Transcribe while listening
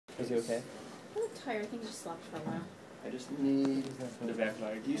Is he okay? I look tired. I think I just slept for a while. I just need The back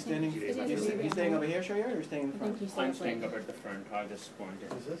leg. you standing. Is he You staying over here, Shreya, or you're staying in I front? think you I'm said staying like, up at the front. I'll just point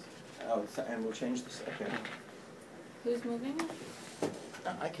it. Is this? Oh, and we'll change this. Okay. who's moving?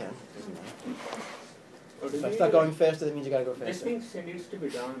 I can. Doesn't matter. Oh, If I start going faster, that means you gotta go This faster. thing needs to be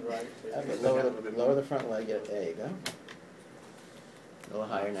down, right? Okay, lower the front leg. There you go. A little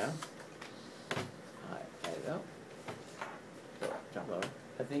higher now. High. There you go. Go. Drop lower.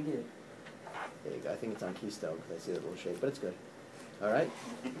 I think it. There you go. I think it's on keystone because I see that little shape, but it's good. All right.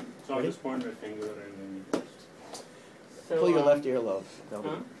 So I'll just point my finger and then you just... So, Pull your left earlobe. No,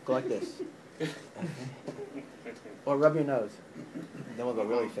 huh? go like this. Or rub your nose. Then we'll go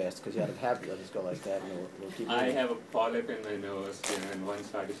really fast because you have a habit. You'll just go like that, and we'll keep. I have a polyp in my nose, and one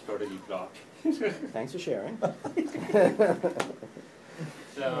side is totally blocked. Thanks for sharing.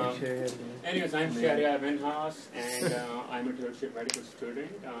 So, anyways, I'm Sharia Winhouse, and I'm a tertiary medical student.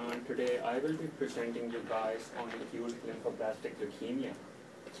 Today, I will be presenting you guys on acute lymphoblastic leukemia.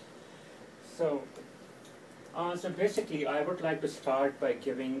 So, basically, I would like to start by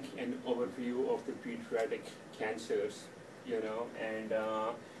giving an overview of the pediatric cancers, and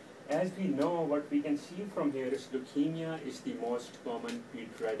as we know, what we can see from here is leukemia is the most common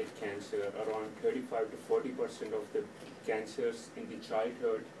pediatric cancer. Around 35 to 40% of the cancers in the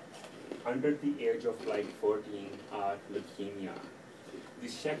childhood under the age of like 14 are leukemia. The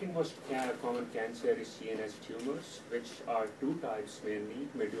second most common cancer is CNS tumors, which are two types mainly,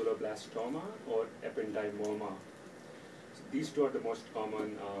 medulloblastoma or ependymoma. So these two are the most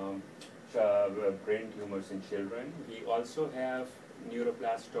common brain tumors in children. We also have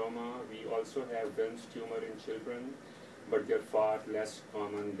neuroblastoma, we also have Wilms tumor in children, but they're far less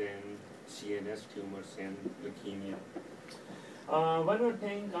common than CNS tumors and leukemia. One more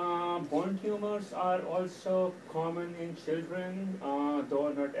thing, bone tumors are also common in children,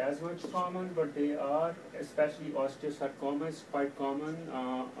 though not as much common, but they are, especially osteosarcoma is quite common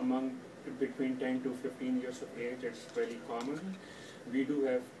among between 10 to 15 years of age, it's really common. We do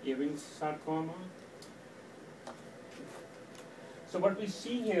have Ewing's sarcoma. So what we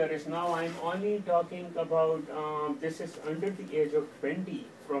see here is now I'm only talking about, this is under the age of 20.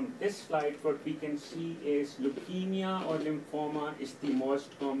 From this slide, what we can see is leukemia or lymphoma is the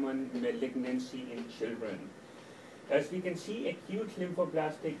most common malignancy in children. As we can see, acute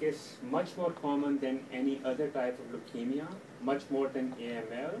lymphoblastic is much more common than any other type of leukemia, much more than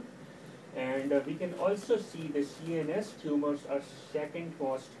AML. And we can also see the CNS tumors are second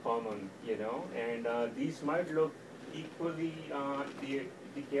most common, and these might look equally,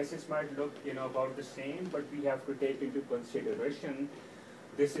 the cases might look, about the same, but we have to take into consideration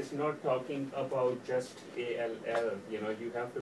this is not talking about just ALL, you have to